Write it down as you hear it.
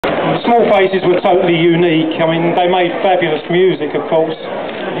Small Faces were totally unique. I mean, they made fabulous music, of course,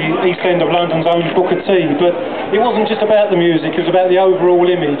 the East End of London's own Booker T, but it wasn't just about the music, it was about the overall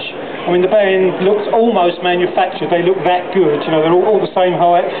image. I mean, the band looked almost manufactured, they looked that good, you know, they're all the same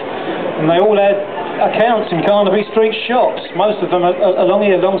height, and they all had accounts in Carnaby Street shops. Most of them are along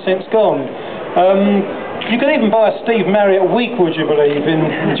here, long since gone. You could even buy a Steve Marriott wig, would you believe,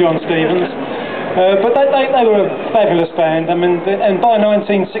 in John Stevens. But they were a fabulous band. I mean, and by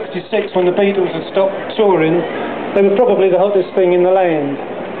 1966, when the Beatles had stopped touring, they were probably the hottest thing in the land.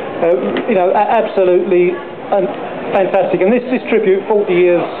 You know, absolutely fantastic. And this tribute, 40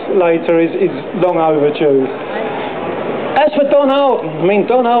 years later, is long overdue. As for Don Arden, I mean,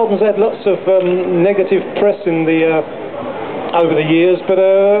 Don Arden's had lots of negative press in the over the years, but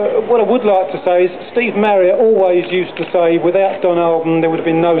what I would like to say is Steve Marriott always used to say, without Don Arden there would have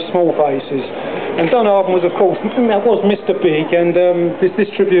been no Small Faces. And Don Arden was, of course, that was Mr. Big, and this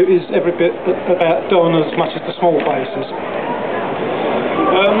tribute is every bit about Don as much as the Small Faces.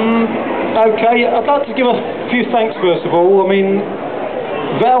 Okay, I'd like to give a few thanks first of all. I mean,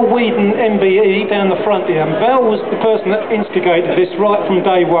 Val Weedon MBE down the front here. And Val was the person that instigated this right from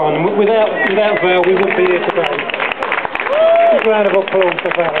day one, and without Val we wouldn't be here today. A round of applause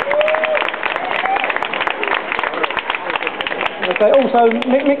for Val. Okay, also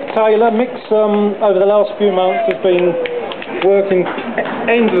Mick Taylor. Mick's over the last few months has been working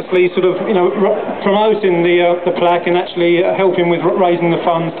endlessly, sort of, you know, promoting the plaque and actually helping with raising the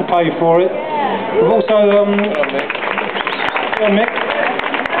funds to pay for it. We've also Mick.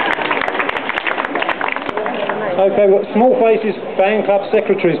 Okay, we've got Small Faces fan club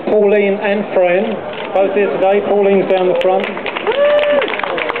secretaries Pauline and Fran, both here today. Pauline's down the front.